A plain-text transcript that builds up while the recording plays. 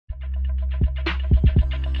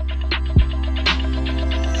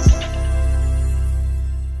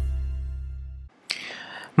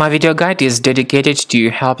My video guide is dedicated to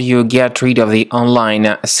help you get rid of the online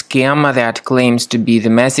scam that claims to be the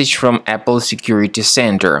message from Apple Security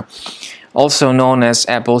Center, also known as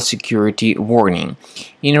Apple Security Warning.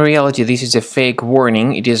 In reality, this is a fake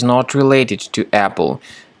warning. It is not related to Apple.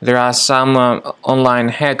 There are some online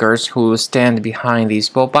hackers who stand behind these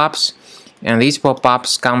pop-ups, and these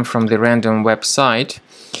pop-ups come from the random website,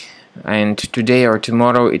 and today or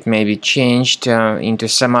tomorrow it may be changed into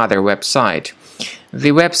some other website.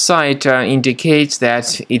 The website indicates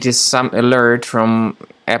that it is some alert from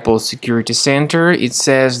Apple Security Center. It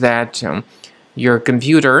says that your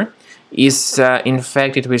computer is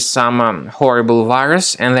infected with some horrible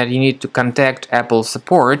virus and that you need to contact Apple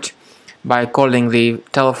support by calling the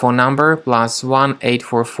telephone number +1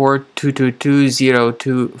 844 222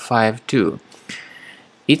 0252.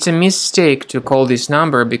 It's a mistake to call this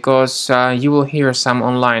number because you will hear some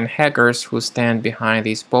online hackers who stand behind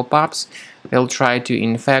these pop-ups. They'll try to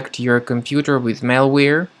infect your computer with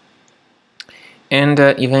malware, and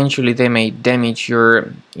eventually they may damage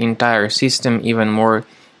your entire system even more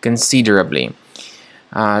considerably.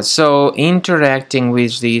 So interacting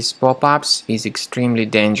with these pop-ups is extremely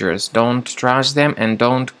dangerous. Don't trust them and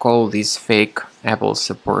don't call this fake Apple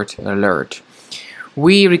support alert.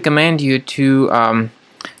 We recommend you to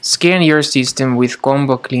scan your system with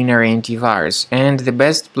Combo Cleaner Antivirus, and the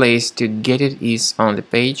best place to get it is on the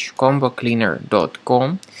page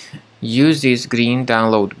combocleaner.com. Use this green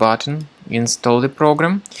download button, install the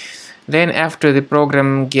program. Then after the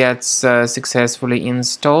program gets successfully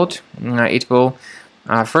installed, it will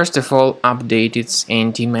first of all update its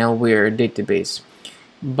anti-malware database.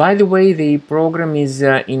 By the way, the program is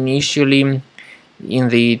initially in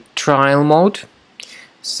the trial mode.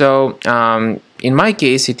 So in my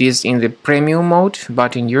case it is in the premium mode,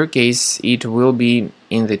 but in your case it will be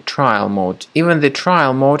in the trial mode. Even the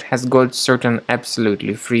trial mode has got certain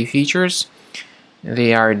absolutely free features.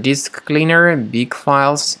 They are disk cleaner, big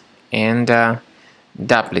files, and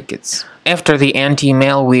duplicates. After the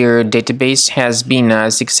anti-malware database has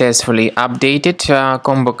been successfully updated,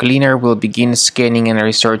 Combo Cleaner will begin scanning and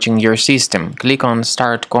researching your system. Click on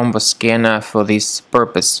Start Combo Scan for this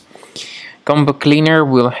purpose. Combo Cleaner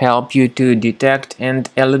will help you to detect and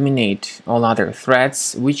eliminate all other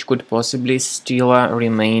threats which could possibly still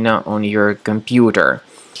remain on your computer.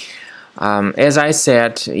 As I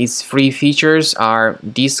said, its free features are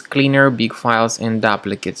disk cleaner, big files, and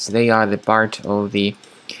duplicates. They are the part of the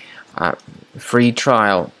free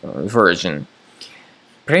trial version.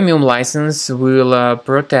 Premium license will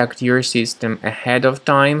protect your system ahead of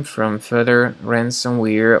time from further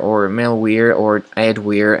ransomware or malware or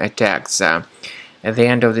adware attacks. At the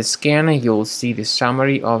end of the scan, you'll see the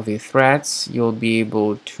summary of the threats. You'll be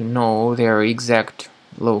able to know their exact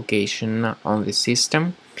location on the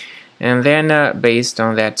system. And then, based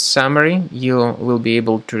on that summary, you will be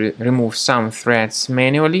able to remove some threats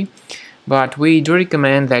manually. But we do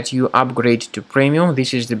recommend that you upgrade to Premium.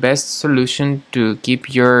 This is the best solution to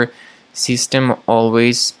keep your system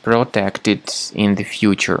always protected in the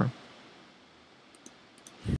future.